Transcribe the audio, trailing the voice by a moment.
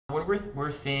When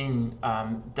we're seeing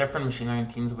different machine learning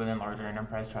teams within larger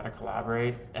enterprise try to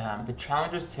collaborate, the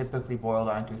challenges typically boil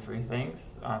down to three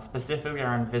things, specifically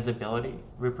around visibility,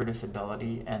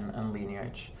 reproducibility, and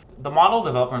lineage. The model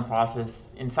development process,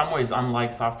 in some ways,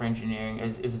 unlike software engineering,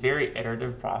 is a very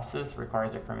iterative process,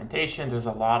 requires experimentation. There's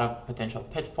a lot of potential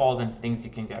pitfalls and things you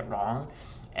can get wrong.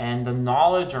 And the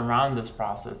knowledge around this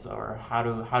process or how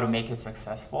to make it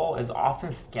successful is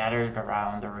often scattered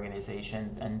around the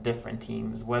organization and different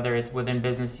teams, whether it's within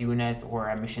business units or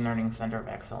a machine learning center of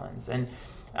excellence. And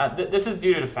this is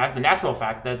due to the natural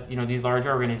fact that these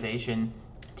larger organizations,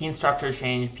 team structures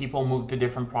change, people move to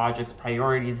different projects,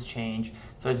 priorities change,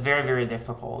 so it's very, very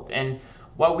difficult. And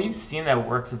what we've seen that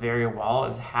works very well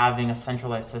is having a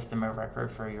centralized system of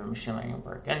record for your machine learning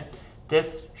work. And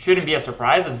this shouldn't be a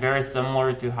surprise. It's very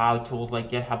similar to how tools like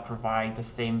GitHub provide the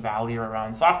same value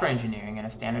around software engineering and a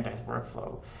standardized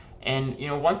workflow. And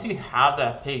once you have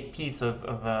that piece of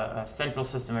a central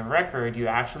system of record, you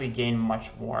actually gain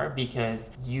much more because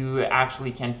you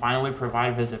actually can finally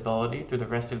provide visibility to the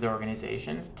rest of the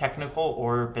organization, technical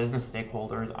or business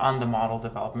stakeholders, on the model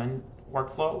development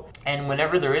workflow. And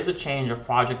whenever there is a change, a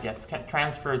project gets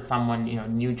transferred, someone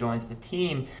new joins the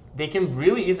team, they can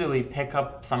really easily pick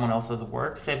up someone else's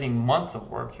work, saving months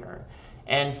of work here.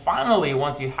 And finally,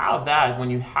 once you have that, when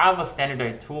you have a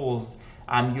standardized tools,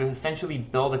 you essentially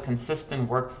build a consistent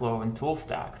workflow and tool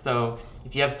stack. So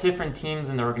if you have different teams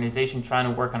in the organization trying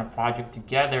to work on a project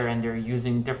together and they're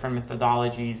using different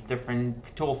methodologies, different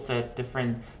tool set,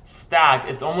 different stack,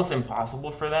 it's almost impossible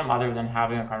for them, other than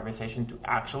having a conversation, to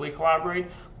actually collaborate.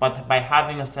 But by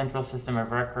having a central system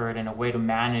of record and a way to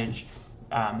manage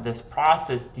this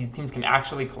process, these teams can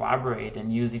actually collaborate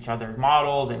and use each other's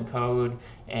models and code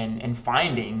and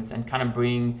findings and kind of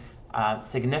bring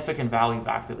significant value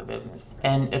back to the business.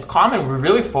 And at Common, we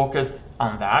really focus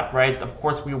on that, right? Of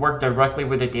course, we work directly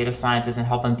with the data scientists and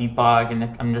help them debug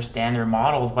and understand their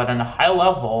models, but on a high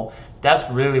level, that's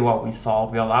really what we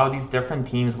solve. We allow these different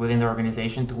teams within the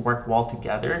organization to work well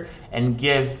together and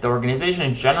give the organization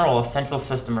in general a central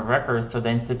system of records so the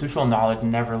institutional knowledge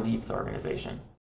never leaves the organization.